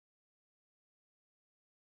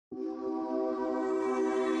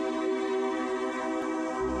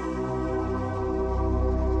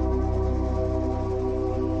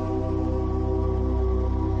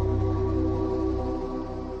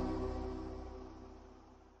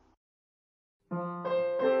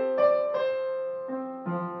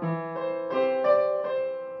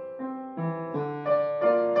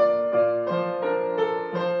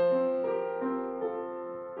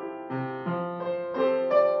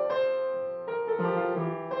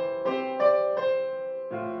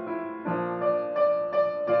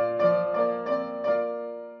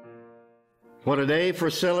What a day for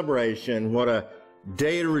celebration. What a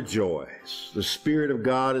day to rejoice. The Spirit of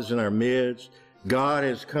God is in our midst. God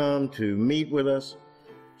has come to meet with us.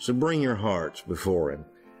 So bring your hearts before Him.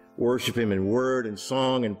 Worship Him in word and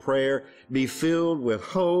song and prayer. Be filled with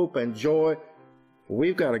hope and joy. For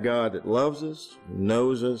we've got a God that loves us,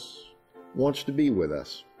 knows us, wants to be with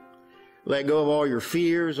us. Let go of all your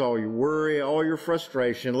fears, all your worry, all your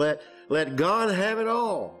frustration. Let God have it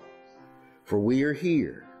all. For we are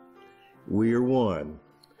here. We are one.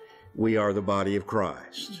 We are the body of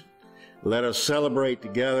Christ. Let us celebrate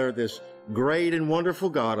together this great and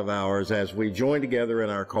wonderful God of ours as we join together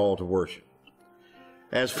in our call to worship.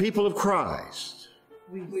 As people of Christ,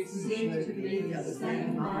 we seek to be of the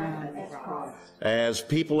same mind as Christ. As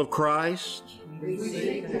people of Christ, we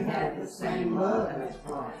seek to have the same love as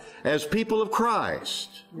Christ. As people of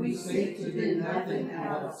Christ, we seek to do nothing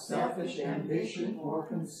out of selfish ambition or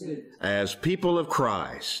conceit. As people of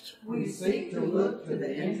Christ, we seek to look to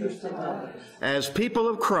the interest of others. As people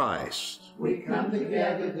of Christ, we come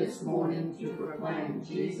together this morning to proclaim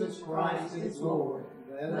Jesus Christ is Lord.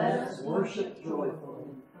 Let us worship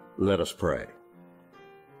joyfully. Let us pray.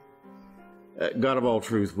 God of all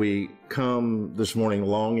truth, we come this morning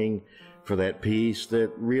longing for that peace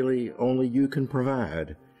that really only you can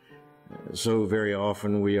provide. So very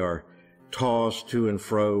often we are tossed to and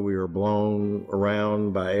fro. We are blown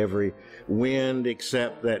around by every wind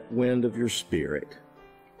except that wind of your Spirit.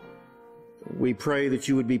 We pray that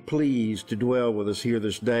you would be pleased to dwell with us here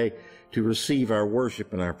this day to receive our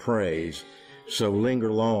worship and our praise. So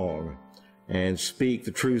linger long and speak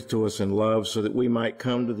the truth to us in love so that we might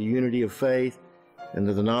come to the unity of faith and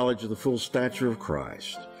to the knowledge of the full stature of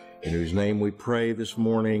Christ, in whose name we pray this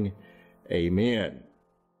morning. Amen.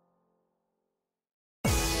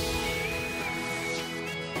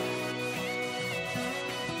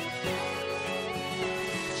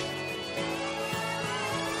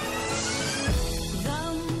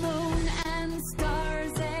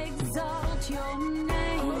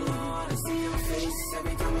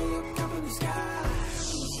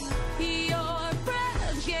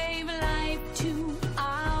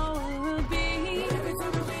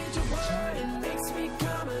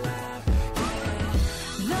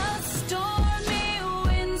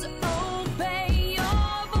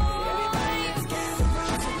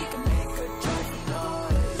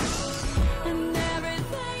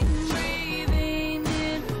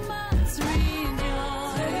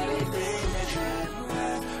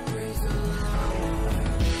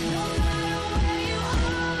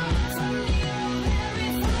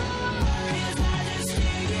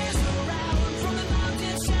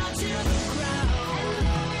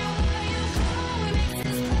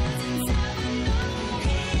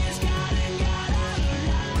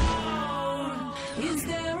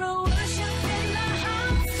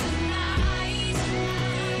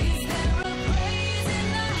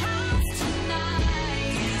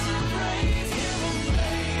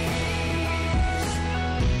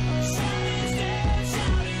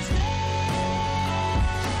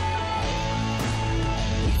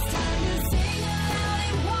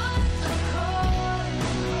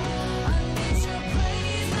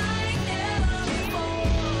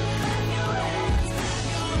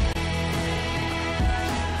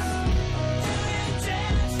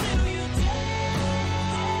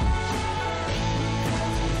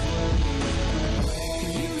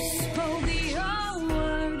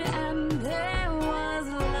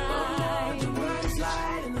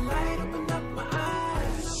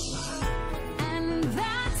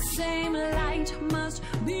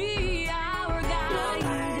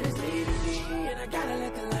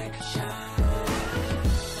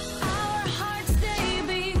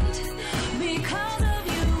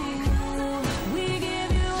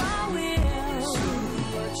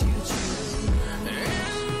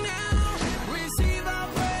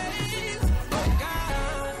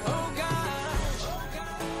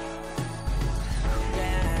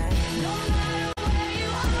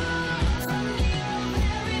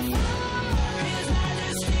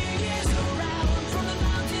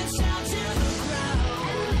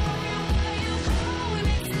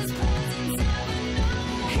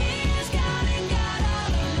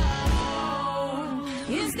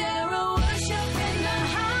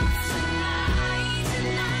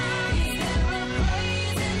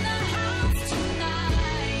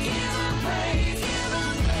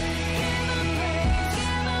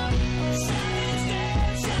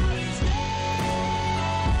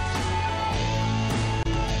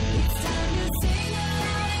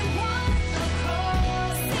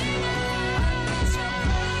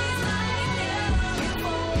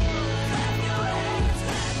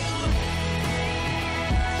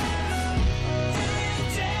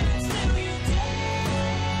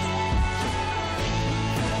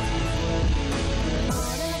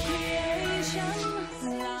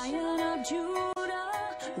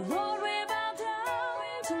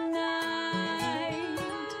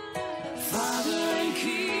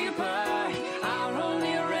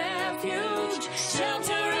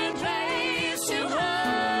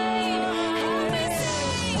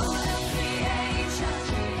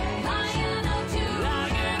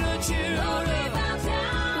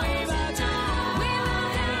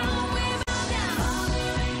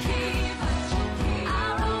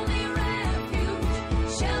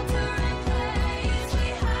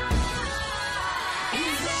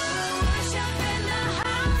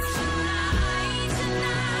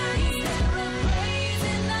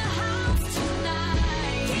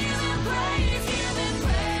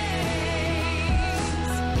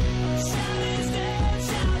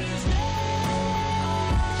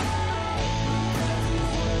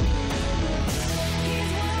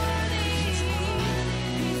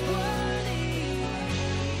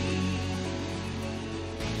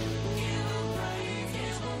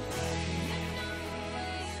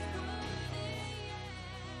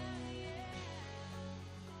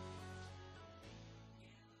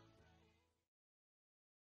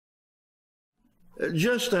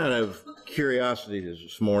 Just out of curiosity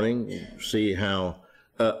this morning, see how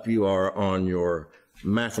up you are on your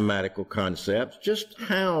mathematical concepts, just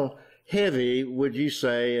how heavy would you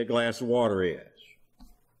say a glass of water is?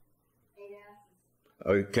 8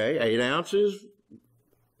 ounces. Okay, 8 ounces.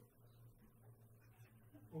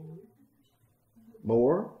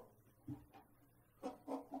 More?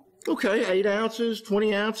 Okay, 8 ounces,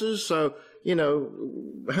 20 ounces. So, you know,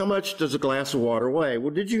 how much does a glass of water weigh?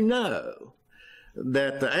 Well, did you know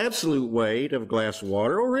that the absolute weight of a glass of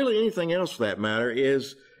water, or really anything else for that matter,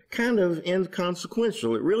 is kind of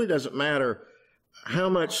inconsequential? It really doesn't matter how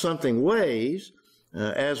much something weighs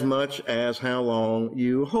as much as how long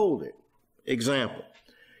you hold it. Example,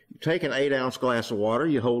 you take an 8-ounce glass of water,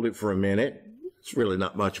 you hold it for a minute. It's really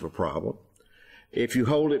not much of a problem. If you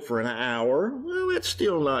hold it for an hour, well, it's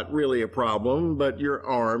still not really a problem, but your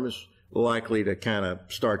arm is likely to kind of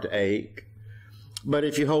start to ache. But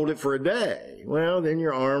if you hold it for a day, well, then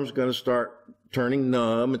your arm's going to start turning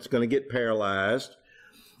numb. It's going to get paralyzed.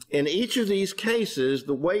 In each of these cases,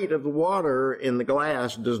 the weight of the water in the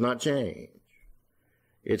glass does not change.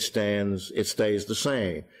 It stays the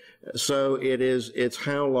same. So it's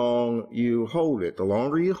how long you hold it. The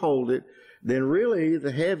longer you hold it, then really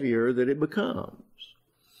the heavier that it becomes.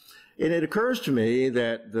 And it occurs to me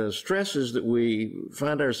that the stresses that we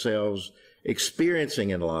find ourselves experiencing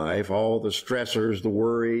in life, all the stressors, the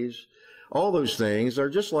worries, all those things are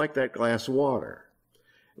just like that glass of water.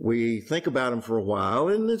 We think about them for a while,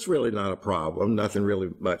 and it's really not a problem. Nothing really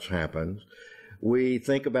much happens. We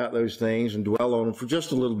think about those things and dwell on them for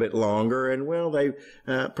just a little bit longer, and, well,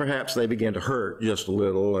 perhaps they begin to hurt just a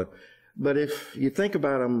little. But if you think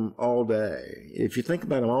about them all day, if you think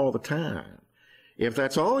about them all the time, if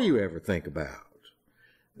that's all you ever think about,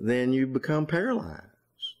 then you become paralyzed.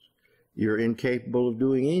 You're incapable of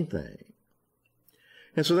doing anything.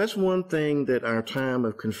 And so that's one thing that our time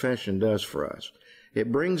of confession does for us.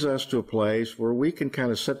 It brings us to a place where we can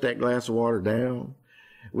kind of set that glass of water down.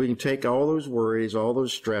 We can take all those worries, all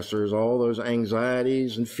those stressors, all those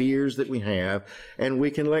anxieties and fears that we have, and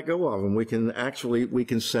we can let go of them. We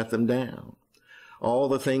can set them down. All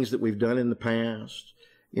the things that we've done in the past.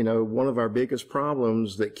 You know, one of our biggest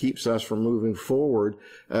problems that keeps us from moving forward,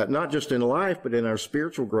 not just in life, but in our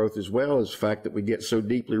spiritual growth as well, is the fact that we get so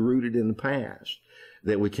deeply rooted in the past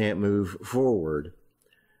that we can't move forward.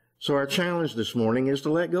 So our challenge this morning is to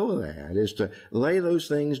let go of that, is to lay those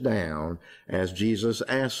things down as Jesus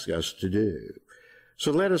asks us to do.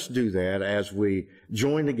 So let us do that as we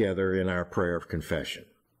join together in our prayer of confession.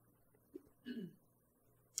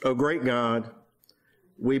 O great God,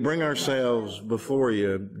 we bring ourselves before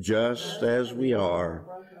you just as we are,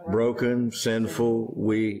 broken, sinful,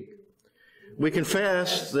 weak. We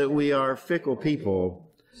confess that we are fickle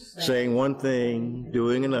people, saying one thing,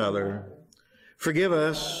 doing another. Forgive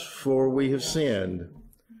us, for we have sinned.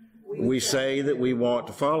 We say that we want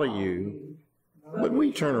to follow you, but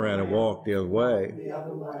we turn around and walk the other way.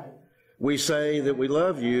 We say that we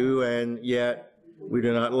love you, and yet we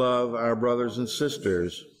do not love our brothers and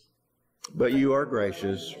sisters. But you are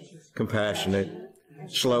gracious, compassionate,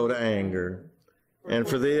 slow to anger, and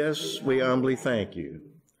for this we humbly thank you.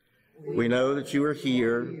 We know that you are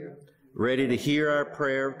here, ready to hear our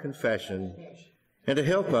prayer of confession and to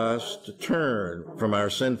help us to turn from our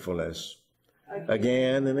sinfulness.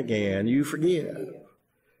 Again and again, you forgive.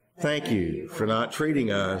 Thank you for not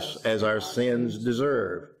treating us as our sins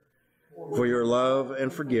deserve. For your love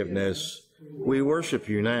and forgiveness, we worship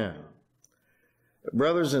you now.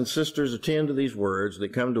 Brothers and sisters, attend to these words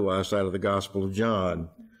that come to us out of the Gospel of John.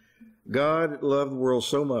 God loved the world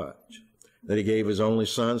so much that he gave his only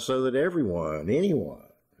Son so that anyone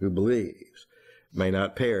who believes, may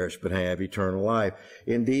not perish but have eternal life.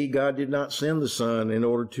 Indeed, God did not send the Son in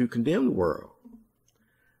order to condemn the world,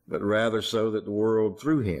 but rather so that the world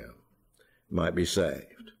through him might be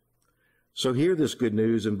saved. So hear this good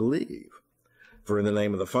news and believe. For in the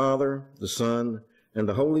name of the Father, the Son, and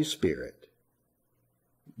the Holy Spirit,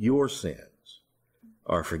 your sins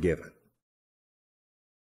are forgiven.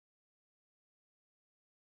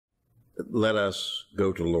 Let us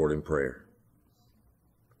go to the Lord in prayer.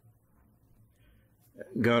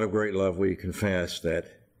 God of great love, we confess that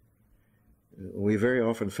we very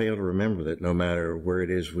often fail to remember that no matter where it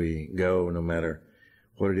is we go, no matter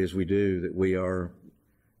what it is we do, that we are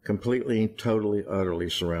completely, totally, utterly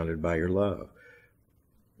surrounded by your love.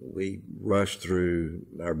 We rush through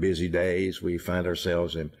our busy days. We find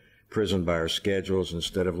ourselves imprisoned by our schedules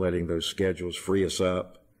instead of letting those schedules free us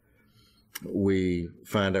up. We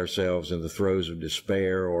find ourselves in the throes of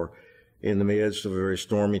despair or in the midst of a very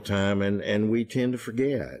stormy time, and we tend to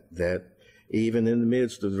forget that even in the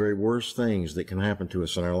midst of the very worst things that can happen to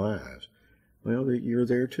us in our lives. Well, you're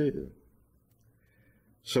there too.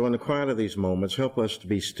 So in the quiet of these moments, help us to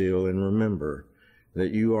be still and remember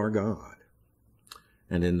that you are God.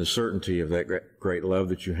 And in the certainty of that great love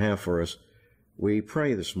that you have for us, we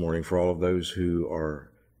pray this morning for all of those who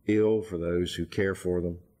are ill, for those who care for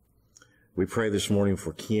them. We pray this morning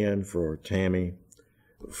for Ken, for Tammy,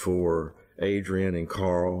 for Adrian and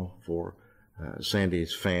Carl, for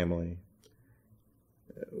Sandy's family.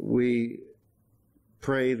 We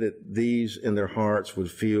pray that these in their hearts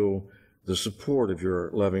would feel the support of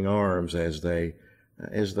your loving arms as they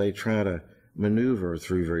try to maneuver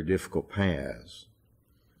through very difficult paths.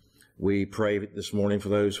 We pray this morning for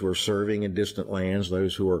those who are serving in distant lands,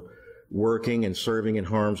 those who are working and serving in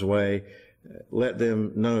harm's way. Let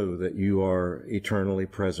them know that you are eternally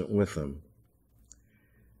present with them.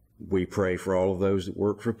 We pray for all of those that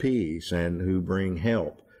work for peace and who bring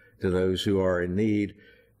help to those who are in need,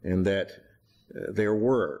 and that their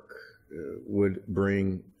work would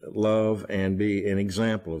bring love and be an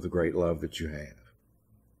example of the great love that you have.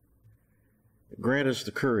 Grant us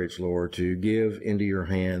the courage, Lord, to give into your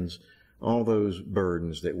hands all those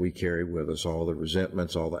burdens that we carry with us, all the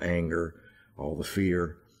resentments, all the anger, all the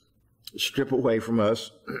fear. Strip away from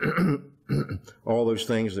us all those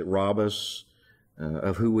things that rob us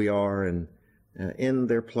of who we are, and in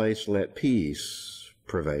their place let peace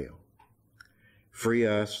prevail. Free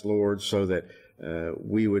us, Lord, so that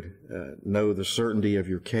we would know the certainty of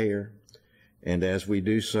your care. And as we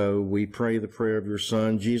do so, we pray the prayer of your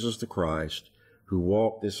Son, Jesus the Christ, who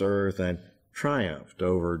walked this earth and triumphed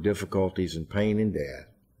over difficulties and pain and death.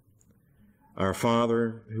 Our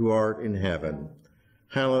Father, who art in heaven,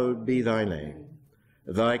 hallowed be thy name.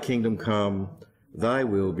 Thy kingdom come, thy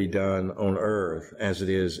will be done on earth as it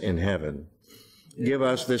is in heaven. Give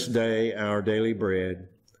us this day our daily bread.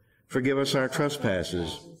 Forgive us our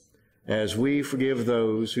trespasses, as we forgive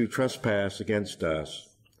those who trespass against us.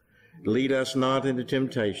 Lead us not into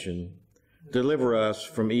temptation. Deliver us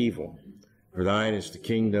from evil. For thine is the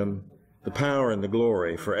kingdom, the power, and the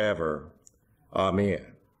glory forever. Amen.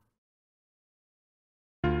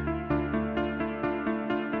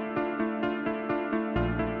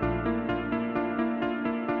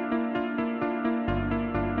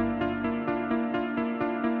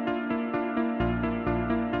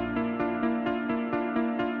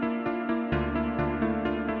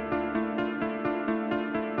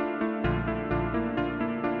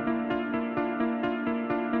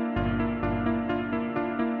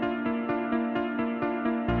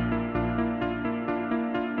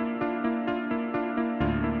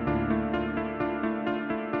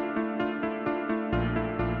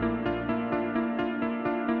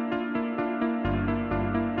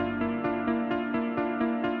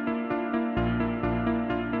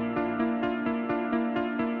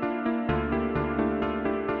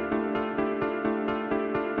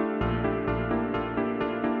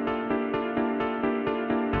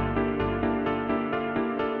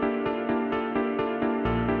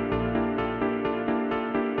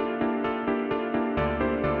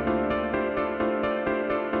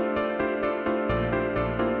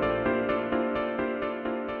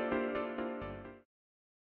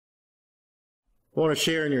 I want to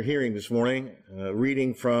share in your hearing this morning,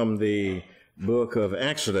 reading from the book of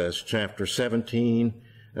Exodus, chapter 17,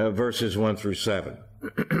 verses 1 through 7.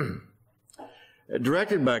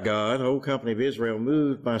 Directed by God, the whole company of Israel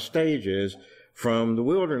moved by stages from the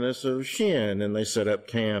wilderness of Shin, and they set up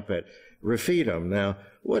camp at Rephidim. Now,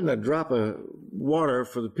 wasn't a drop of water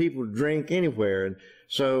for the people to drink anywhere, and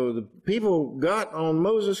so the people got on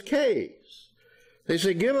Moses' case. They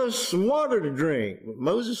said, give us some water to drink. But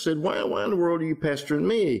Moses said, why in the world are you pestering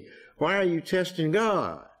me? Why are you testing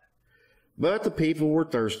God? But the people were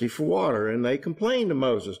thirsty for water, and they complained to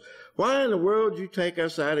Moses, why in the world did you take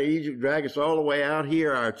us out of Egypt, drag us all the way out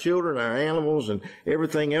here, our children, our animals, and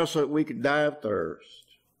everything else, so that we could die of thirst?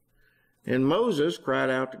 And Moses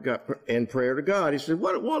cried out to God in prayer to God. He said,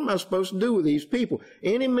 what am I supposed to do with these people?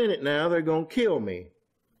 Any minute now, they're going to kill me.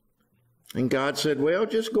 And God said, well,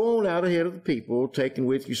 just go on out ahead of the people, taking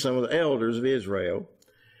with you some of the elders of Israel.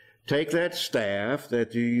 Take that staff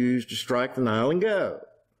that you used to strike the Nile and go.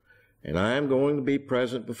 And I am going to be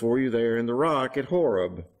present before you there in the rock at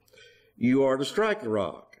Horeb. You are to strike the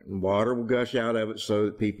rock, and water will gush out of it so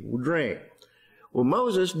that people will drink. Well,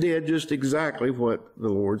 Moses did just exactly what the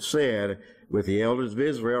Lord said with the elders of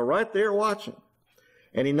Israel right there watching.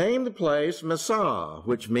 And he named the place Massah,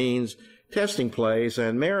 which means testing place,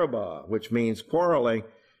 and Meribah, which means quarreling,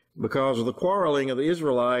 because of the quarreling of the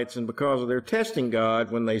Israelites and because of their testing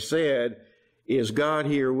God when they said, is God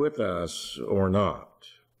here with us or not?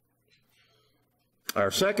 Our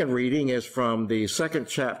second reading is from the second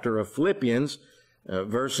chapter of Philippians,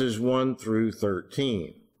 verses 1 through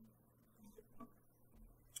 13.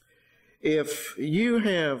 If you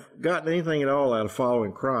have gotten anything at all out of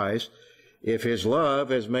following Christ, if his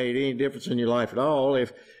love has made any difference in your life at all,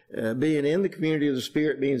 if being in the community of the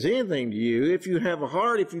Spirit means anything to you, if you have a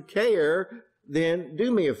heart, if you care, then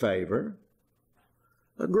do me a favor.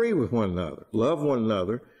 Agree with one another. Love one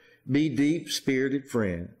another. Be deep-spirited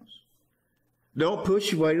friends. Don't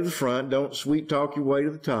push your way to the front. Don't sweet-talk your way to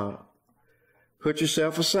the top. Put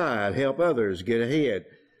yourself aside. Help others get ahead.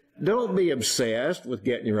 Don't be obsessed with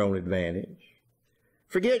getting your own advantage.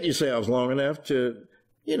 Forget yourselves long enough to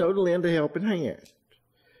lend a helping hand.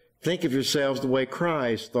 Think of yourselves the way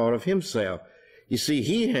Christ thought of himself. You see,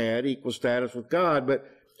 he had equal status with God, but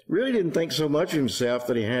really didn't think so much of himself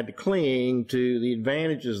that he had to cling to the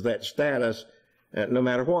advantages of that status no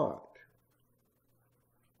matter what.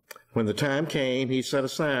 When the time came, he set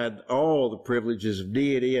aside all the privileges of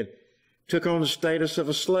deity and took on the status of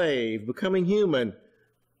a slave, becoming human.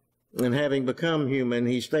 And having become human,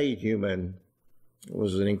 he stayed human. It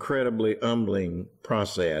was an incredibly humbling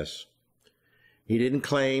process. He didn't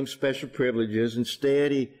claim special privileges.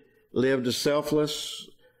 Instead, he lived a selfless,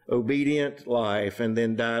 obedient life and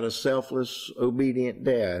then died a selfless, obedient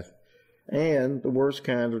death. And the worst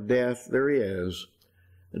kind of death there is,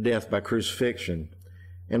 death by crucifixion.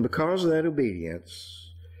 And because of that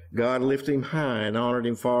obedience, God lifted him high and honored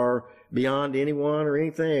him far beyond anyone or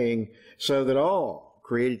anything, so that all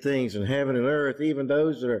created things in heaven and earth, even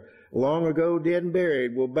those that are long ago dead and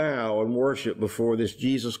buried, will bow and worship before this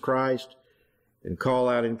Jesus Christ and call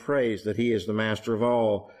out in praise that he is the master of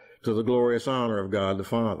all, to the glorious honor of God the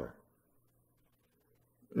Father.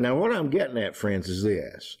 Now, what I'm getting at, friends, is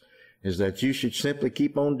this, is that you should simply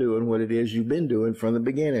keep on doing what it is you've been doing from the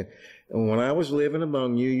beginning. And when I was living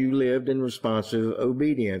among you, you lived in responsive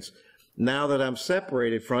obedience. Now that I'm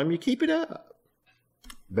separated from you, keep it up.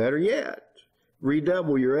 Better yet,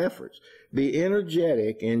 redouble your efforts. Be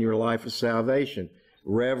energetic in your life of salvation,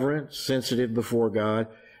 reverent, sensitive before God.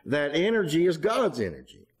 That energy is God's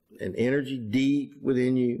energy, an energy deep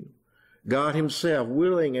within you. God himself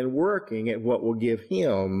willing and working at what will give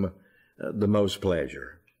him the most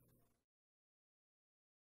pleasure.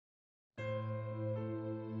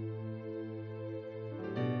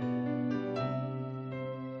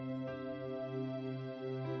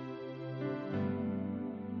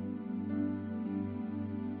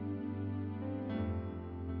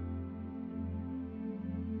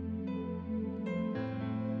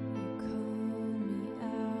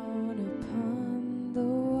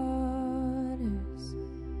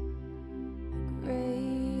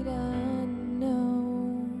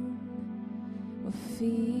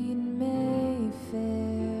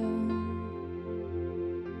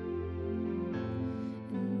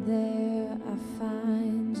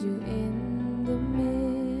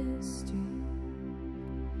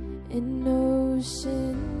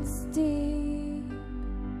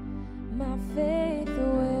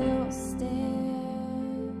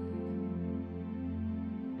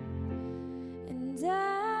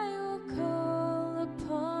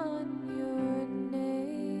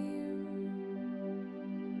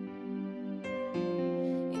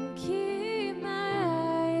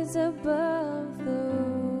 Above the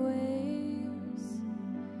waves,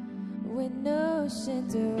 when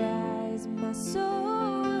oceans arise, my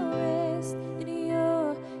soul will rest in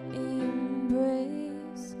your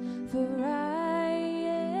embrace, for I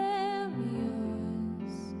am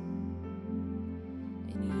yours,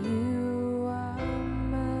 and you are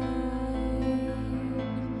mine.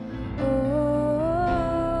 Oh,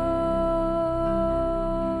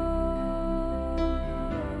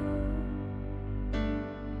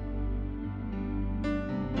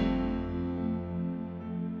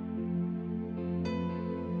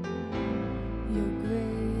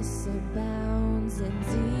 abounds in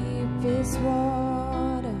deepest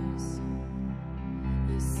waters,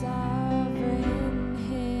 your sovereign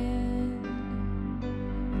hand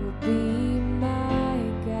will be my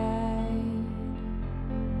guide,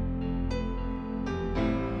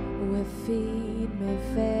 where feet may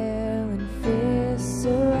fail and fear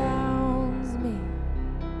surrounds me.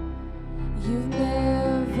 You've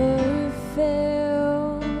never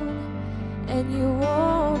failed, and you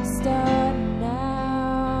won't start now.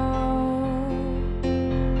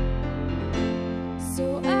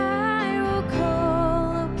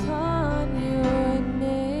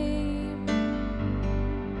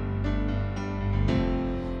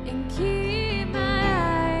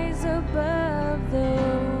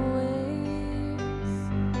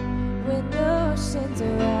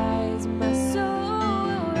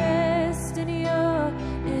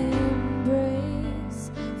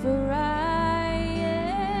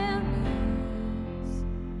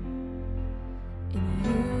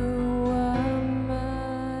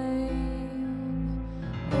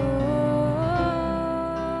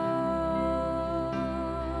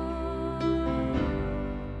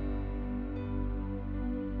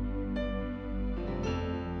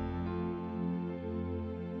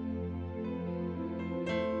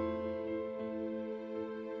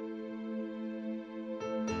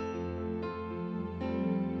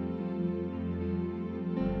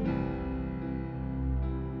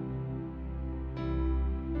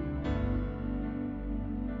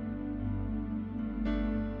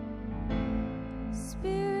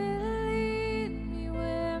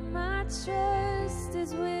 trust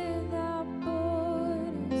is without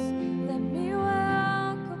borders. Let me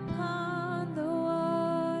walk upon the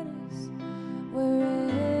waters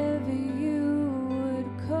wherever you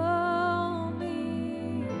would call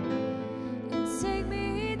me, and take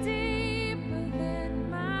me deeper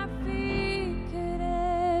than my feet could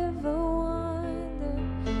ever wander,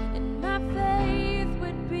 and my faith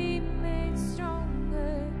would be made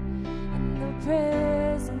stronger in the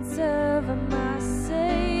presence of my Savior.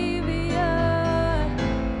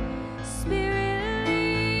 Spirit,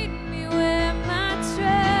 lead me where my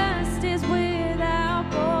trust is without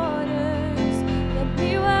borders. Let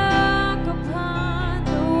me walk upon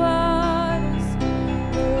the waters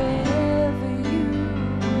wherever you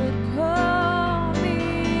would call me,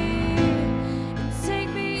 and take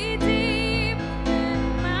me deeper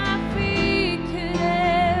than my feet could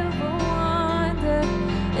ever wander,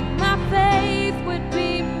 and my faith would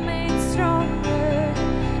be made stronger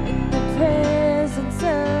in the presence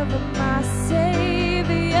of my Savior.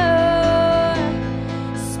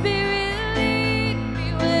 Spirit, lead me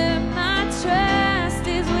where my trust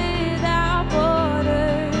is without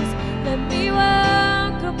borders. Let me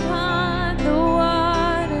walk upon the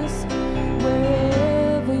waters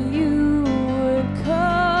wherever you would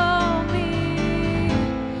call me,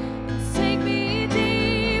 and take me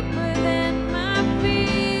deeper than my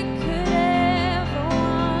feet could ever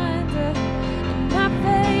wander, and my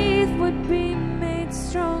faith would be made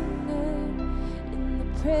stronger in the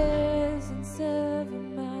presence of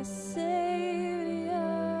my Savior.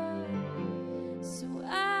 So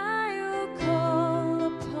I will call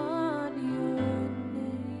upon your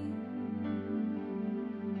name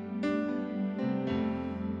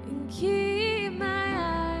and keep my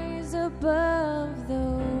eyes above the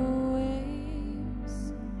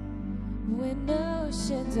waves. When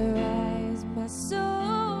oceans arise, my soul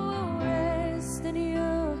will rest in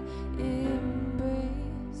your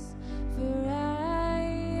embrace, for I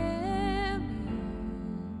am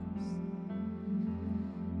yours,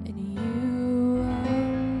 and you are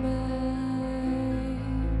mine.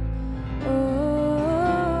 Oh,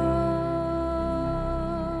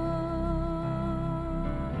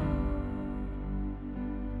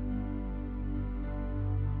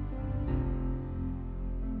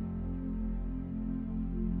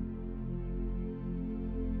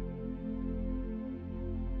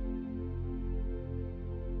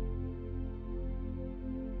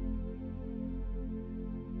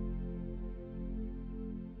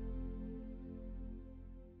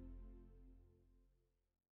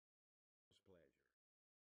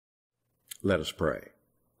 Let us pray.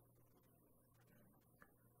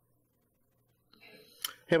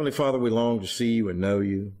 Heavenly Father, we long to see you and know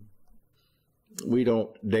you. We don't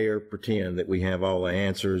dare pretend that we have all the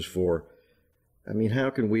answers for, how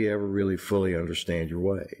can we ever really fully understand your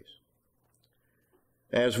ways?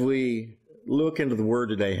 As we look into the Word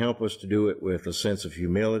today, help us to do it with a sense of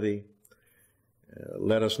humility.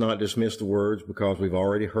 Let us not dismiss the words because we've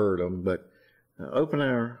already heard them, but open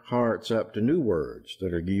our hearts up to new words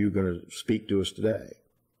that are you going to speak to us today.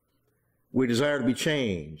 We desire to be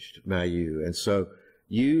changed by you, and so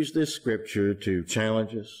use this scripture to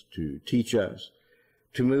challenge us, to teach us,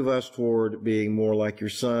 to move us toward being more like your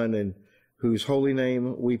Son, in whose holy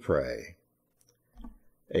name we pray.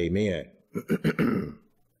 Amen.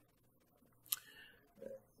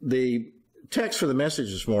 The text for the message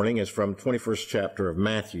this morning is from 21st chapter of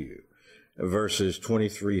Matthew, verses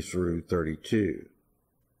 23 through 32.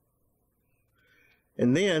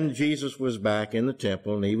 And then Jesus was back in the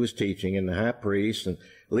temple, and he was teaching, and the high priest and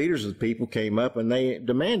leaders of the people came up, and they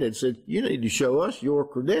demanded, said, you need to show us your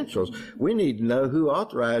credentials. We need to know who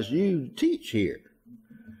authorized you to teach here.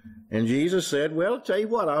 And Jesus said, well, I'll tell you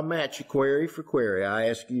what, I'll match you query for query. I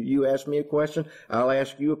ask you, you ask me a question, I'll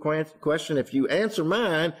ask you a question. If you answer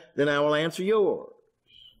mine, then I will answer yours.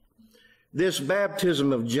 This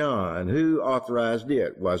baptism of John, who authorized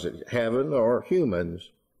it? Was it heaven or humans?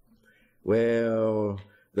 Well,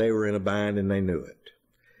 they were in a bind and they knew it.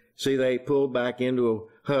 See, they pulled back into a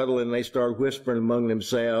huddle and they started whispering among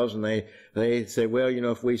themselves, and they said, well,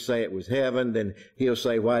 if we say it was heaven, then he'll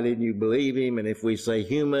say, why didn't you believe him? And if we say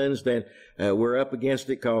humans, then we're up against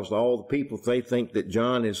it, because all the people, they think that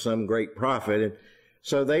John is some great prophet. And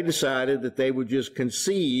so they decided that they would just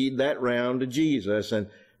concede that round to Jesus, and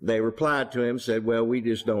they replied to him, said, well, we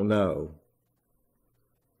just don't know.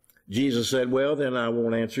 Jesus said, well, then I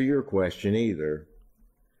won't answer your question either.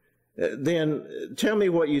 Then tell me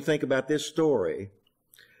what you think about this story.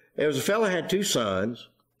 There was a fellow who had 2 sons,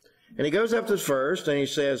 and he goes up to the first and he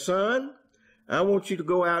says, son, I want you to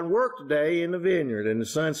go out and work today in the vineyard. And the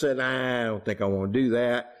son said, I don't think I want to do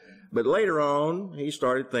that. But later on, he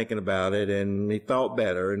started thinking about it, and he thought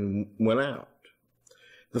better and went out.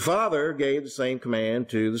 The father gave the same command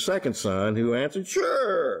to the second son, who answered,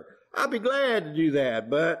 "Sure, I'll be glad to do that,"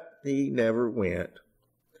 but he never went.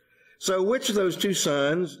 So which of those two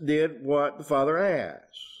sons did what the father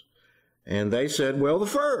asked? And they said, "Well, the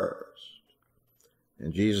first."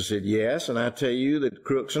 And Jesus said, "Yes, and I tell you that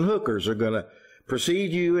crooks and hookers are going to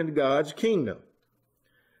precede you into God's kingdom.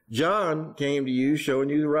 John came to you showing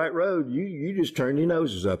you the right road. You just turned your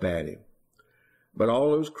noses up at him. But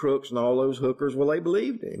all those crooks and all those hookers, well, they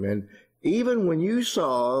believed him. And even when you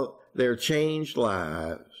saw their changed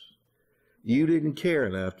lives, you didn't care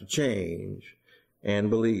enough to change and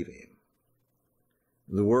believe him."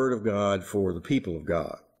 The word of God for the people of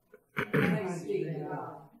God. Thanks be to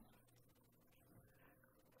God.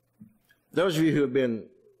 Those of you who have been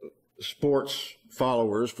sports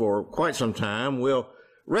followers for quite some time will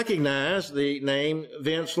recognize the name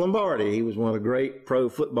Vince Lombardi. He was one of the great pro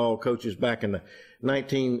football coaches back in the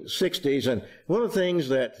 1960s. And one of the things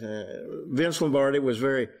that Vince Lombardi was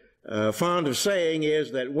very fond of saying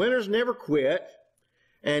is that winners never quit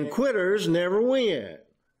and quitters never win.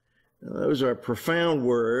 Now, those are profound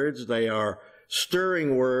words. They are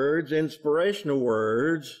stirring words, inspirational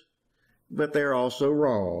words, but they're also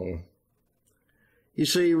wrong. You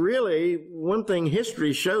see, really, one thing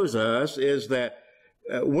history shows us is that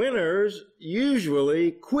winners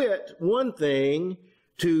usually quit one thing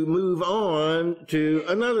to move on to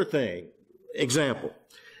another thing. Example,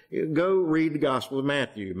 go read the Gospel of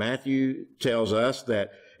Matthew. Matthew tells us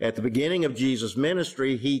that at the beginning of Jesus'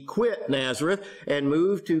 ministry, he quit Nazareth and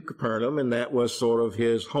moved to Capernaum, and that was sort of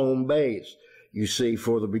his home base, you see,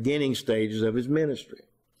 for the beginning stages of his ministry.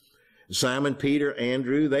 Simon, Peter,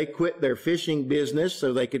 Andrew, they quit their fishing business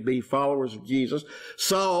so they could be followers of Jesus.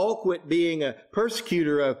 Saul quit being a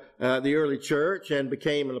persecutor of the early church and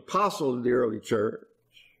became an apostle of the early church.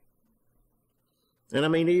 And I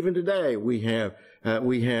mean, even today we have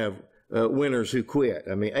winners who quit.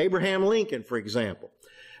 I mean, Abraham Lincoln, for example.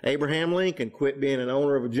 Abraham Lincoln quit being an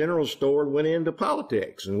owner of a general store and went into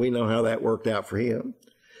politics, and we know how that worked out for him.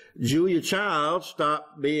 Julia Child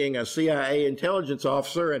stopped being a CIA intelligence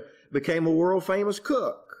officer and became a world-famous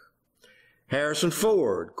cook. Harrison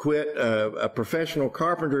Ford quit a professional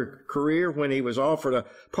carpenter career when he was offered a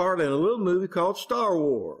part in a little movie called Star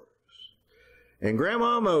Wars. And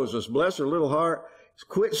Grandma Moses, bless her little heart,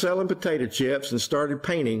 quit selling potato chips and started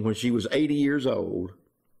painting when she was 80 years old.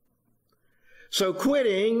 So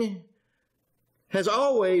quitting has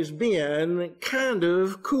always been kind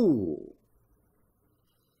of cool.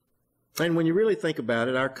 And when you really think about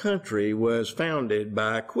it, our country was founded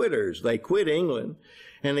by quitters. They quit England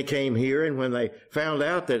and they came here, and when they found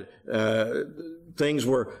out that things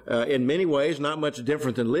were in many ways not much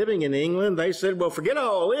different than living in England, they said, "Well, forget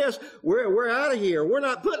all this. We're out of here. We're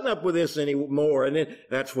not putting up with this anymore." And then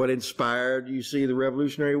that's what inspired, you see, the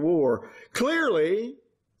Revolutionary War. Clearly,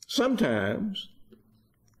 sometimes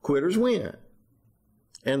quitters win.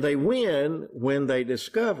 And they win when they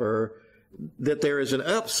discover that there is an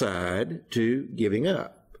upside to giving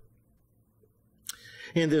up.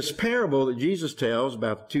 In this parable that Jesus tells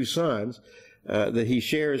about the two sons that he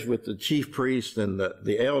shares with the chief priests and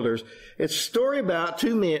the elders, it's a story about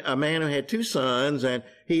a man who had two sons, and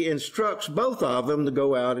he instructs both of them to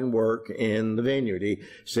go out and work in the vineyard. He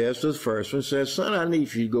says to the first one, says, "Son, I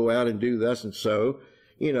need you to go out and do thus and so,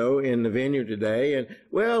 in the vineyard today." And,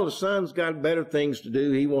 well, the son's got better things to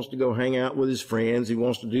do. He wants to go hang out with his friends. He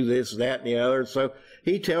wants to do this, that, and the other. So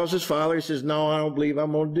he tells his father, he says, "No, I don't believe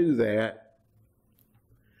I'm going to do that."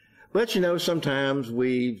 But, sometimes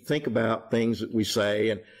we think about things that we say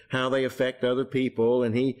and how they affect other people.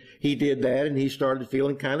 And he did that, and he started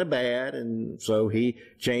feeling kind of bad. And so he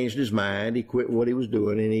changed his mind. He quit what he was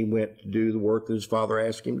doing, and he went to do the work that his father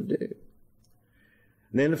asked him to do.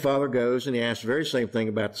 And then the father goes and he asks the very same thing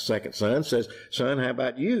about the second son, says, "Son, how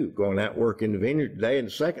about you going out working in the vineyard today?" And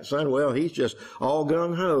the second son, well, he's just all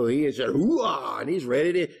gung-ho. He is just, hoo-ah, and he's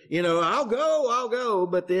ready to, I'll go.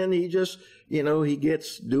 But then he just, he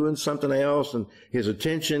gets doing something else, and his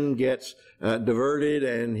attention gets diverted,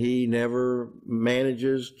 and he never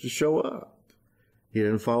manages to show up. He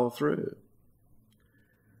didn't follow through.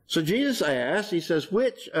 So Jesus asked, he says,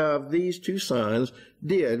 which of these two sons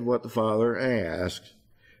did what the father asked?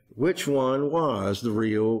 Which one was the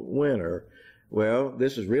real winner? Well,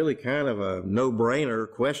 this is really kind of a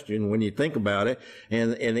no-brainer question when you think about it.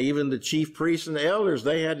 And even the chief priests and the elders,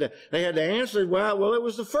 they had to answer, well, it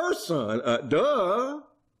was the first son. Duh.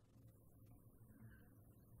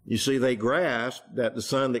 You see, they grasped that the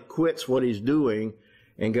son that quits what he's doing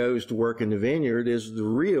and goes to work in the vineyard is the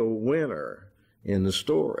real winner. in the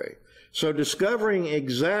story. So discovering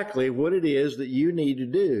exactly what it is that you need to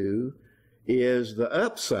do is the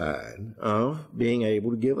upside of being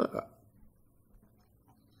able to give up.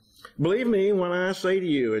 Believe me when I say to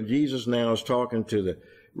you, and Jesus now is talking to the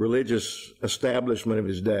religious establishment of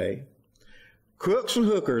his day, crooks and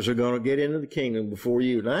hookers are going to get into the kingdom before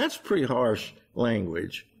you. Now, that's pretty harsh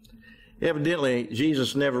language. Evidently,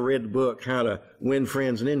 Jesus never read the book, How to Win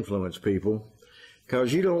Friends and Influence People,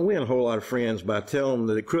 because you don't win a whole lot of friends by telling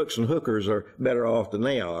them that crooks and hookers are better off than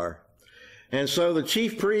they are. And so the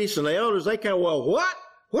chief priests and the elders, they kind of, well, what?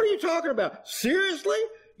 What are you talking about? Seriously?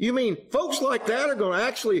 You mean folks like that are going to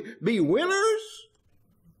actually be winners?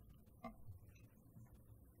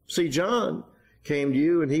 See, John came to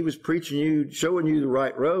you and he was preaching you, showing you the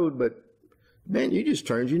right road, but man, you just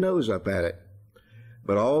turned your nose up at it.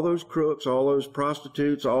 But all those crooks, all those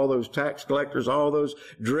prostitutes, all those tax collectors, all those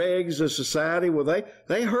dregs of society, well,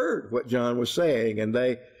 they heard what John was saying and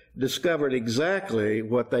they discovered exactly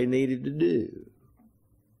what they needed to do.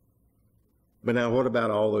 But now what about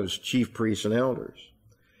all those chief priests and elders?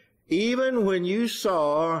 Even when you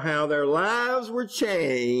saw how their lives were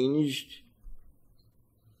changed,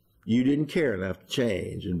 you didn't care enough to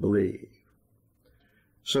change and believe.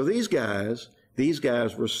 So these guys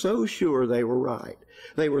were so sure they were right.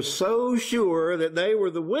 They were so sure that they were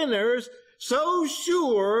the winners, so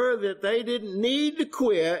sure that they didn't need to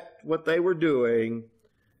quit what they were doing,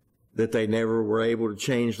 that they never were able to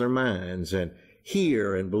change their minds and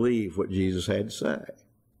hear and believe what Jesus had to say.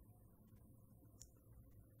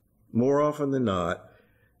 More often than not,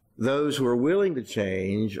 those who are willing to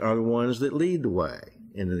change are the ones that lead the way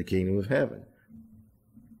into the kingdom of heaven.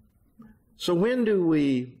 So when do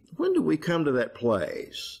we come to that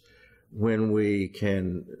place when we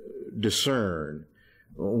can discern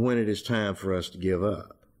when it is time for us to give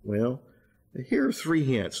up? Well, here are 3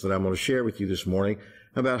 hints that I'm going to share with you this morning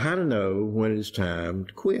about how to know when it is time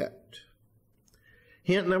to quit.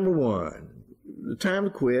 Hint number 1, the time to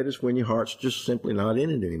quit is when your heart's just simply not in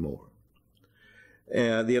it anymore.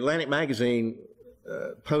 The Atlantic magazine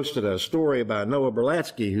posted a story about Noah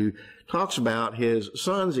Berlatsky, who talks about his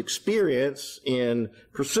son's experience in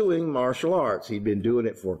pursuing martial arts. He'd been doing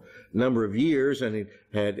it for a number of years, and he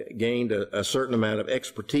had gained a certain amount of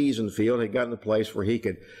expertise in the field. He'd gotten to a place where he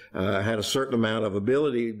could had a certain amount of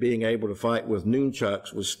ability, being able to fight with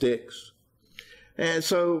nunchucks, with sticks. And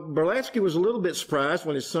so Berlatsky was a little bit surprised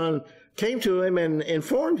when his son came to him and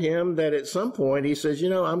informed him that at some point he says,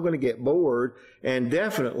 I'm going to get bored and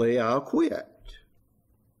definitely I'll quit.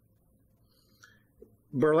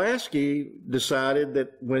 Berlatsky decided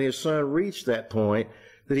that when his son reached that point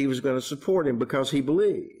that he was going to support him because he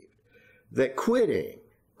believed that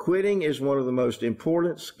quitting is one of the most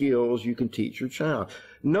important skills you can teach your child.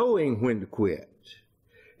 Knowing when to quit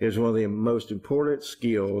is one of the most important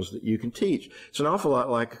skills that you can teach. It's an awful lot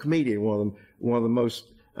like a comedian. One of the most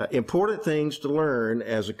important things to learn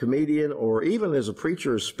as a comedian or even as a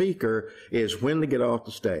preacher or speaker is when to get off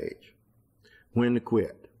the stage, when to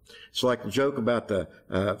quit. It's like the joke about the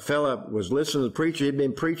fella was listening to the preacher. He'd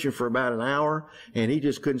been preaching for about an hour, and he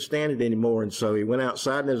just couldn't stand it anymore. And so he went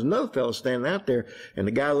outside, and there's another fella standing out there. And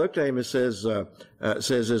the guy looked at him and says,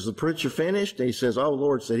 is the preacher finished? And he says, oh,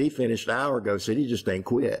 Lord, said he finished an hour ago. Said he just ain't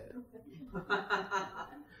quit.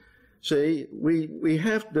 See, we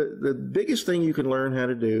have to, the biggest thing you can learn how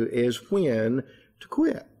to do is when to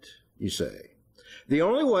quit, you say. The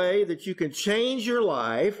only way that you can change your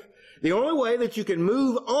life, the only way that you can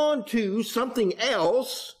move on to something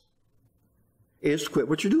else is to quit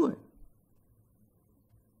what you're doing.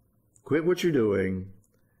 Quit what you're doing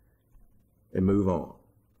and move on.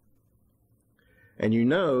 And you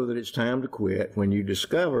know that it's time to quit when you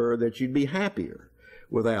discover that you'd be happier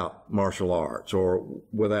without martial arts or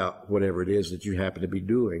without whatever it is that you happen to be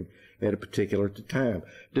doing at a particular time.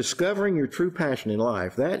 Discovering your true passion in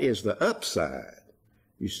life, that is the upside,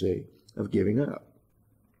 you see, of giving up.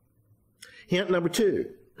 Hint number 2,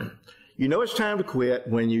 you know it's time to quit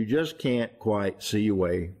when you just can't quite see your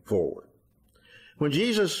way forward. When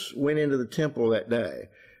Jesus went into the temple that day,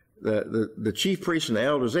 the chief priests and the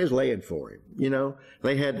elders, they was laying for him.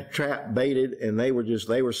 They had the trap baited, and they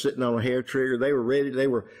were sitting on a hair trigger. They were ready. They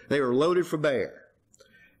were loaded for bear.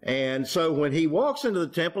 And so when he walks into the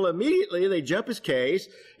temple, immediately they jump his case,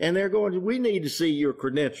 and they're going, we need to see your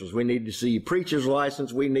credentials. We need to see your preacher's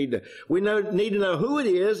license. We need to know who it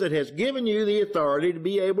is that has given you the authority to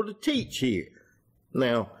be able to teach here.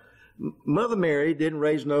 Now, Mother Mary didn't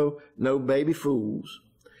raise no baby fools.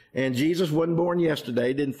 And Jesus wasn't born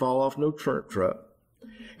yesterday, didn't fall off no truck.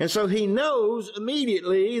 And so he knows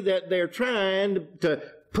immediately that they're trying to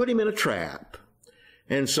put him in a trap.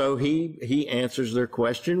 And so he answers their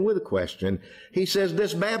question with a question. He says,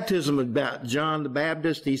 this baptism about John the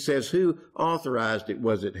Baptist, he says, who authorized it?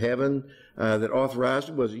 Was it heaven that authorized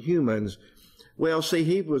it? Was it humans? Well,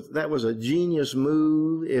 see, that was a genius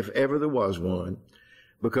move, if ever there was one,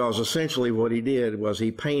 because essentially what he did was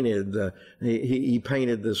he painted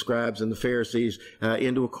the scribes and the Pharisees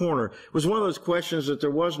into a corner. It was one of those questions that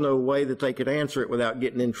there was no way that they could answer it without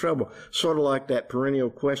getting in trouble. Sort of like that perennial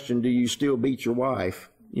question, do you still beat your wife?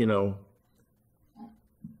 You know.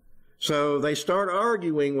 So they start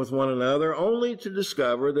arguing with one another only to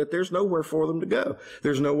discover that there's nowhere for them to go.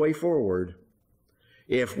 There's no way forward.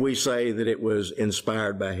 If we say that it was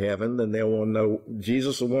inspired by heaven, then they'll want to know,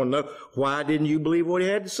 Jesus will want to know, why didn't you believe what he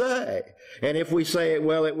had to say? And if we say,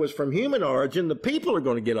 well, it was from human origin, the people are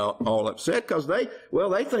going to get all upset because they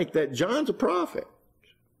think that John's a prophet.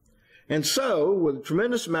 And so, with a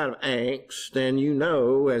tremendous amount of angst, and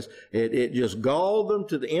as it just galled them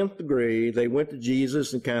to the nth degree, they went to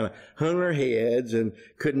Jesus and kind of hung their heads and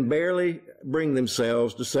couldn't barely bring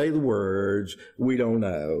themselves to say the words, we don't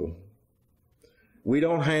know. We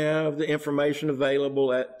don't have the information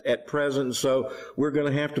available at present, so we're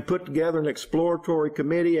going to have to put together an exploratory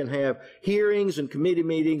committee and have hearings and committee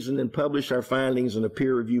meetings and then publish our findings in a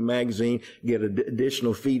peer-reviewed magazine, get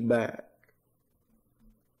additional feedback.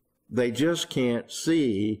 They just can't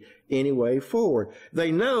see any way forward.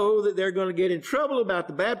 They know that they're going to get in trouble about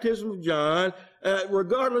the baptism of John,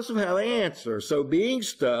 regardless of how they answer. So being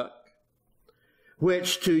stuck,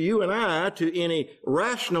 which to you and I, to any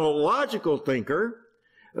rational, logical thinker,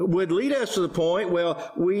 would lead us to the point,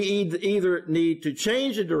 well, we either need to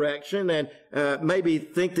change the direction and maybe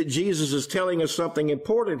think that Jesus is telling us something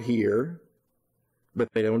important here, but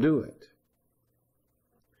they don't do it.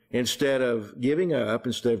 Instead of giving up,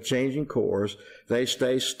 instead of changing course, they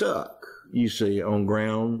stay stuck, you see, on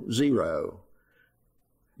ground zero.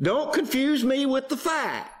 Don't confuse me with the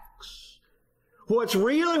facts. What's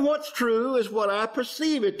real and what's true is what I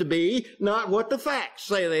perceive it to be, not what the facts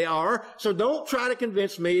say they are. So don't try to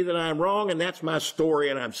convince me that I'm wrong and that's my story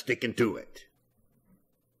and I'm sticking to it.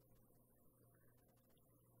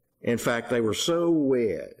 In fact, they were so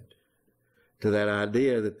wed to that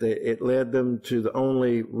idea that it led them to the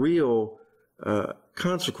only real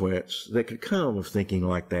consequence that could come of thinking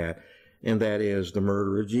like that, and that is the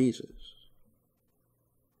murder of Jesus.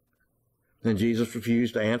 And Jesus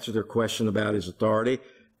refused to answer their question about his authority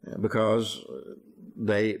because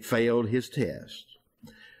they failed his test.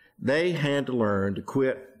 They had to learn to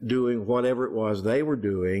quit doing whatever it was they were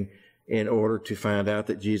doing in order to find out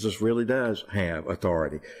that Jesus really does have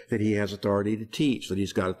authority, that he has authority to teach, that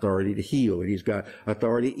he's got authority to heal, that he's got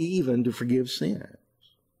authority even to forgive sins.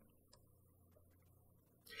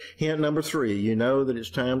 Hint number 3, you know that it's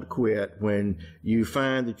time to quit when you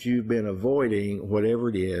find that you've been avoiding whatever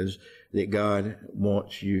it is that God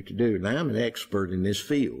wants you to do. Now, I'm an expert in this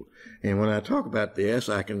field, and when I talk about this,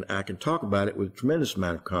 I can talk about it with a tremendous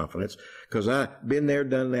amount of confidence because I've been there,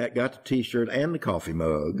 done that, got the T-shirt and the coffee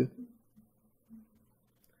mug.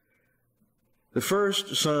 The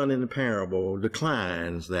first son in the parable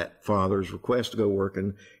declines that father's request to go work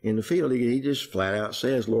in the field. He just flat out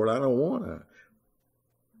says, Lord, I don't want to.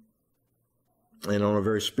 And on a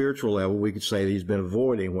very spiritual level, we could say that he's been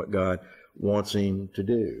avoiding what God wants him to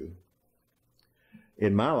do.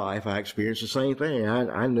 In my life, I experienced the same thing.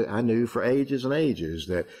 I knew for ages and ages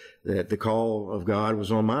that the call of God was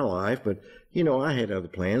on my life, but, I had other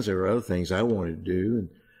plans. There were other things I wanted to do,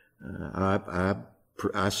 and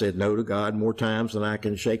I said no to God more times than I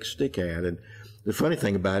can shake a stick at. And the funny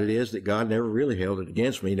thing about it is that God never really held it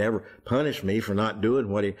against me, never punished me for not doing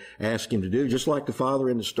what he asked him to do. Just like the father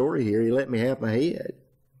in the story here, he let me have my head,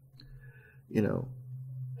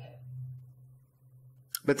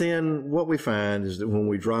 But then what we find is that when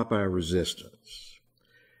we drop our resistance,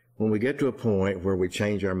 when we get to a point where we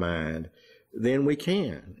change our mind, then we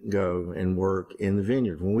can go and work in the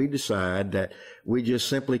vineyard. When we decide that we just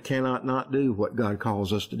simply cannot not do what God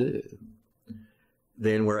calls us to do,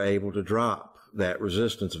 then we're able to drop that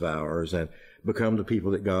resistance of ours and become the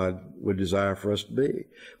people that God would desire for us to be.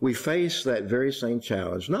 We face that very same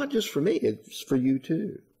challenge, not just for me, it's for you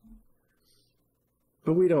too.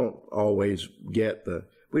 But we don't always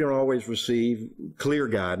receive clear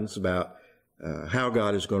guidance about how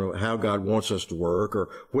God wants us to work or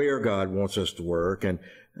where God wants us to work. And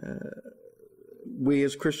we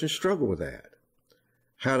as Christians struggle with that.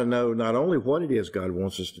 How to know not only what it is God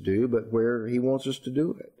wants us to do, but where he wants us to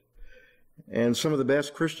do it. And some of the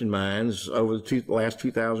best Christian minds over the last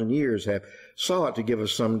 2,000 years have sought to give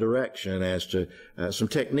us some direction as to some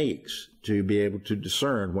techniques to be able to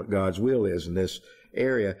discern what God's will is in this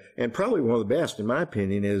area. And probably one of the best, in my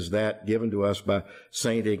opinion, is that given to us by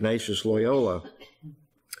St. Ignatius Loyola.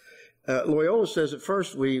 Loyola says at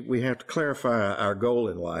first we have to clarify our goal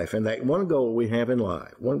in life, and that one goal we have in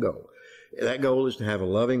life, one goal, that goal is to have a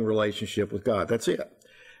loving relationship with God. That's it.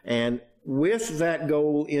 And with that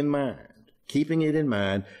goal in mind, keeping it in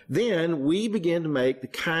mind, then we begin to make the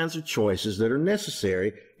kinds of choices that are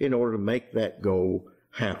necessary in order to make that goal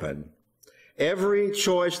happen. Every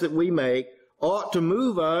choice that we make ought to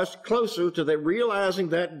move us closer to realizing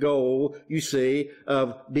that goal, you see,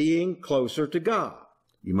 of being closer to God.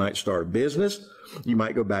 You might start a business, you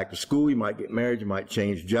might go back to school, you might get married, you might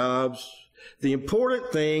change jobs. The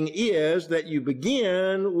important thing is that you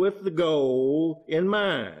begin with the goal in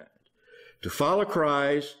mind, to follow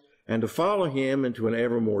Christ and to follow him into an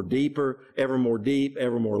ever more deep, ever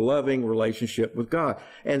more loving relationship with God.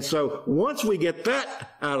 And so once we get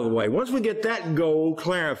that out of the way, once we get that goal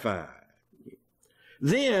clarified,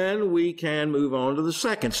 then we can move on to the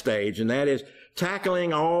second stage, and that is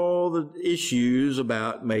tackling all the issues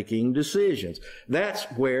about making decisions. That's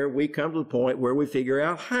where we come to the point where we figure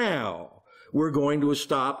out how we're going to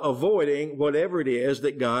stop avoiding whatever it is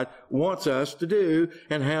that God wants us to do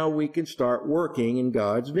and how we can start working in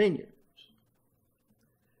God's vineyard.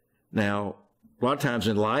 Now, a lot of times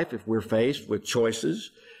in life, if we're faced with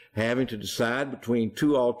choices, having to decide between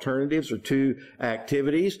two alternatives or two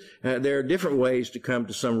activities, there are different ways to come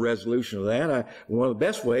to some resolution of that. One of the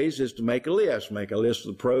best ways is to make a list of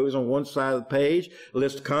the pros on one side of the page, a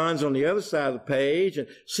list of cons on the other side of the page, and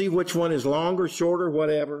see which one is longer, shorter,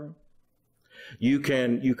 whatever. You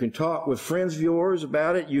can talk with friends of yours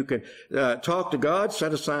about it. You can talk to God,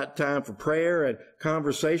 set aside time for prayer and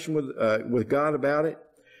conversation with God about it.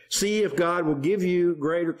 See if God will give you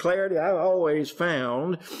greater clarity. I've always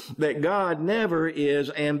found that God never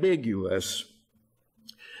is ambiguous.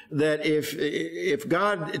 That if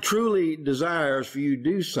God truly desires for you to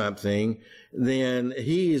do something, then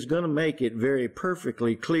he is going to make it very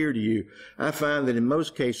perfectly clear to you. I find that in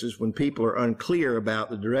most cases when people are unclear about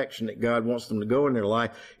the direction that God wants them to go in their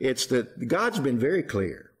life, it's that God's been very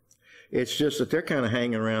clear. It's just that they're kind of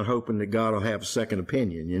hanging around hoping that God will have a second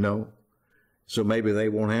opinion, you know. So maybe they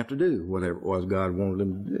won't have to do whatever it was God wanted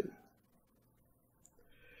them to do.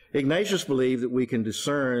 Ignatius believed that we can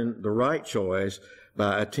discern the right choice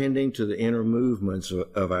by attending to the inner movements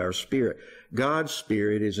of our spirit. God's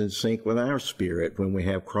spirit is in sync with our spirit when we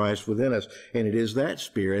have Christ within us, and it is that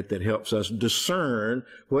spirit that helps us discern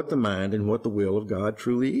what the mind and what the will of God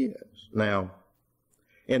truly is. Now,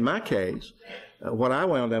 in my case, what I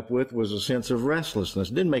wound up with was a sense of restlessness.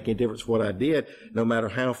 It didn't make any difference what I did, no matter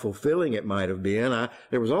how fulfilling it might have been.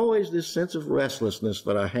 There was always this sense of restlessness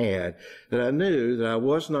that I had, that I knew that I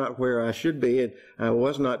was not where I should be, and I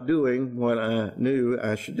was not doing what I knew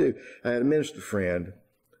I should do. I had a minister friend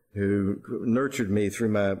who nurtured me through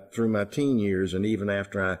my teen years, and even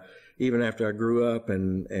after I grew up,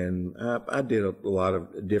 and I did a lot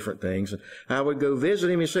of different things. And I would go visit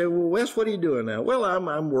him and say, "Well, Wes, what are you doing now?" "Well,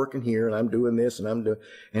 I'm working here, and I'm doing this, and I'm doing,"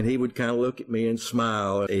 and he would kind of look at me and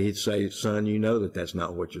smile. He'd say, "Son, you know that that's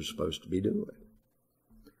not what you're supposed to be doing."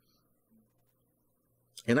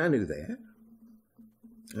 And I knew that.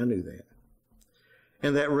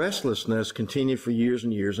 And that restlessness continued for years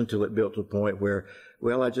and years until it built to a point where,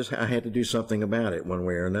 well, I had to do something about it one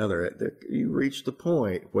way or another. You reach the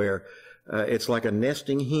point where it's like a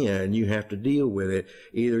nesting hen. You have to deal with it,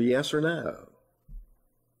 either yes or no.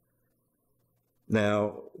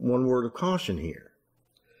 Now, one word of caution here.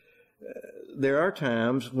 There are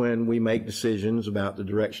times when we make decisions about the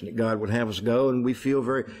direction that God would have us go, and we feel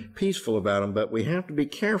very peaceful about them, but we have to be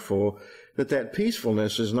careful that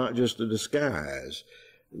peacefulness is not just a disguise,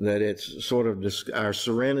 that it's sort of our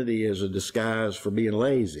serenity is a disguise for being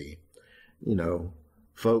lazy. You know,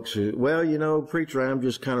 folks who, "Well, you know, preacher, I'm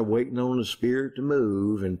just kind of waiting on the Spirit to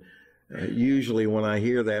move," and usually when I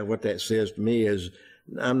hear that, what that says to me is,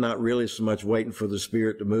 I'm not really so much waiting for the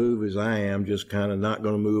Spirit to move as I am just kind of not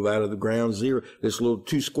going to move out of the ground zero, this little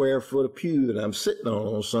 2 square foot of pew that I'm sitting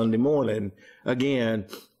on Sunday morning. Again,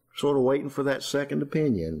 sort of waiting for that second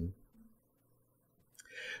opinion.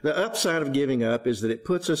 The upside of giving up is that it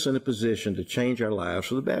puts us in a position to change our lives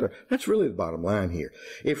for the better. That's really the bottom line here.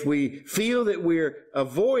 If we feel that we're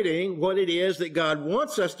avoiding what it is that God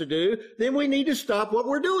wants us to do, then we need to stop what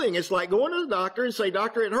we're doing. It's like going to the doctor and say,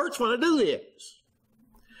 "Doctor, it hurts when I do this."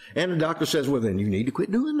 And the doctor says, "Well, then you need to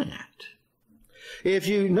quit doing that." If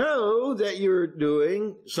you know that you're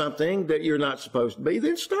doing something that you're not supposed to be,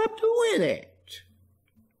 then stop doing it.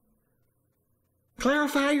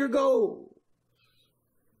 Clarify your goal.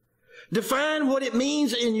 Define what it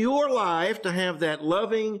means in your life to have that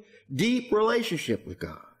loving, deep relationship with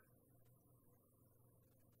God.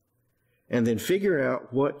 And then figure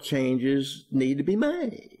out what changes need to be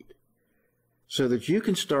made so that you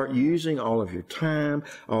can start using all of your time,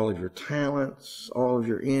 all of your talents, all of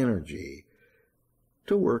your energy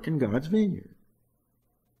to work in God's vineyard.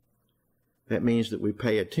 That means that we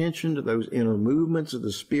pay attention to those inner movements of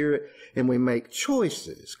the Spirit and we make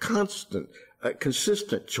choices, consistent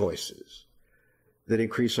choices that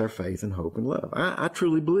increase our faith and hope and love. I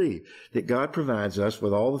truly believe that God provides us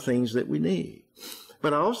with all the things that we need.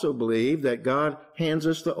 But I also believe that God hands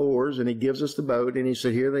us the oars and He gives us the boat and He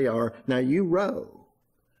said, here they are, now you row.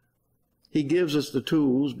 He gives us the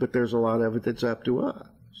tools, but there's a lot of it that's up to us.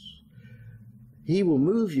 He will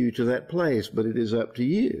move you to that place, but it is up to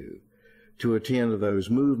you to attend to those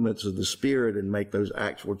movements of the Spirit and make those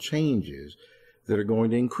actual changes that are going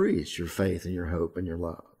to increase your faith and your hope and your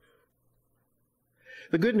love.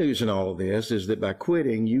 The good news in all of this is that by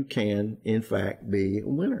quitting, you can, in fact, be a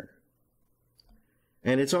winner.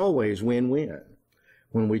 And it's always win-win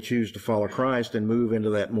when we choose to follow Christ and move into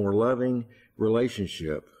that more loving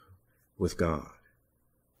relationship with God.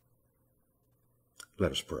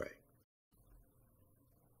 Let us pray.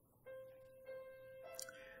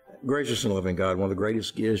 Gracious and loving God, one of the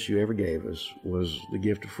greatest gifts you ever gave us was the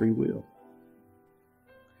gift of free will.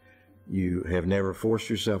 You have never forced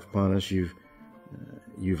yourself upon us. You've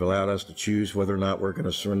allowed us to choose whether or not we're going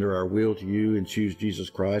to surrender our will to you and choose Jesus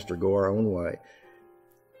Christ or go our own way.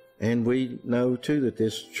 And we know, too, that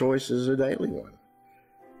this choice is a daily one.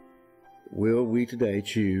 Will we today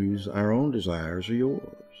choose our own desires or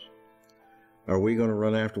yours? Are we going to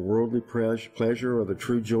run after worldly pleasure or the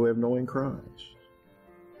true joy of knowing Christ?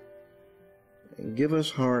 And give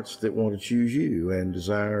us hearts that want to choose you and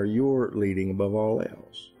desire your leading above all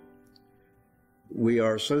else. We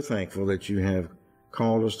are so thankful that you have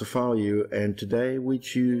called us to follow you, and today we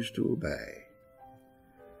choose to obey.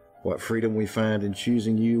 What freedom we find in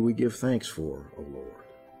choosing you, we give thanks for, O Lord.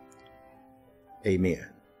 Amen.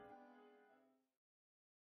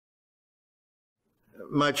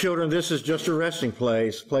 My children, this is just a resting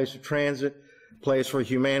place of transit, place where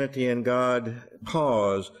humanity and God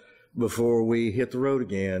pause before we hit the road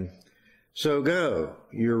again. So go.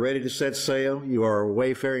 You're ready to set sail. You are a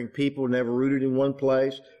wayfaring people, never rooted in one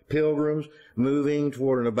place, pilgrims moving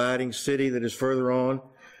toward an abiding city that is further on.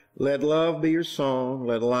 Let love be your song.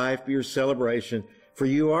 Let life be your celebration, for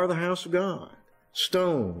you are the house of God,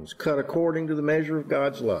 stones cut according to the measure of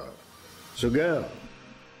God's love. So go.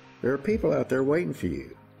 There are people out there waiting for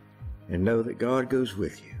you, and know that God goes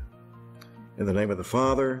with you. In the name of the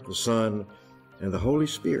Father, the Son, and the Holy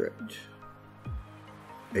Spirit.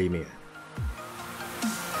 Amen.